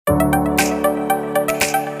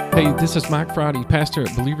Hey, this is Mike Friday, pastor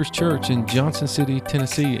at Believers Church in Johnson City,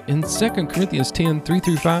 Tennessee. In 2 Corinthians 10,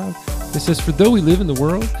 3-5, it says, "For though we live in the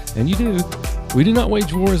world," and you do, "we do not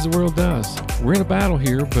wage war as the world does." We're in a battle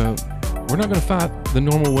here, but we're not going to fight the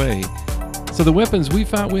normal way. So the weapons we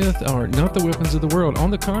fight with are not the weapons of the world.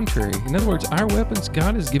 On the contrary, in other words, our weapons,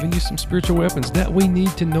 God has given you some spiritual weapons that we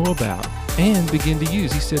need to know about and begin to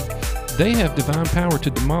use. He said they have divine power to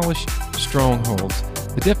demolish strongholds.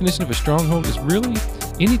 The definition of a stronghold is really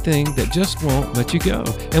anything that just won't let you go.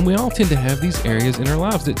 And we all tend to have these areas in our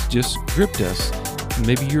lives that just gripped us.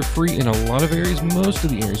 Maybe you're free in a lot of areas, most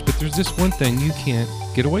of the areas, but there's this one thing you can't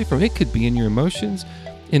get away from. It could be in your emotions,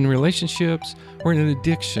 in relationships, or in an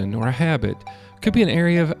addiction or a habit. It could be an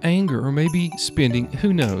area of anger or maybe spending,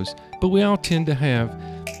 who knows. But we all tend to have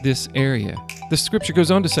this area. The scripture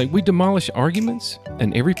goes on to say, we demolish arguments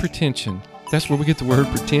and every pretension. That's where we get the word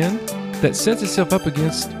pretend, that sets itself up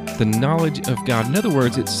against the knowledge of God. In other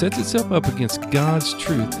words, it sets itself up against God's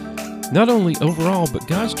truth, not only overall, but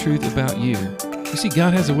God's truth about you. You see,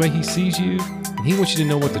 God has a way He sees you, and He wants you to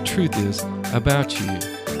know what the truth is about you.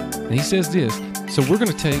 And He says this, so we're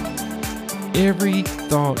going to take every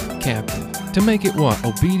thought captive to make it what?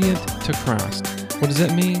 Obedient to Christ. What does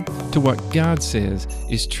that mean? To what God says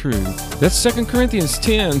is true. That's 2 Corinthians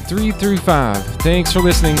 10, 3-5. Thanks for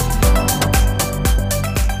listening.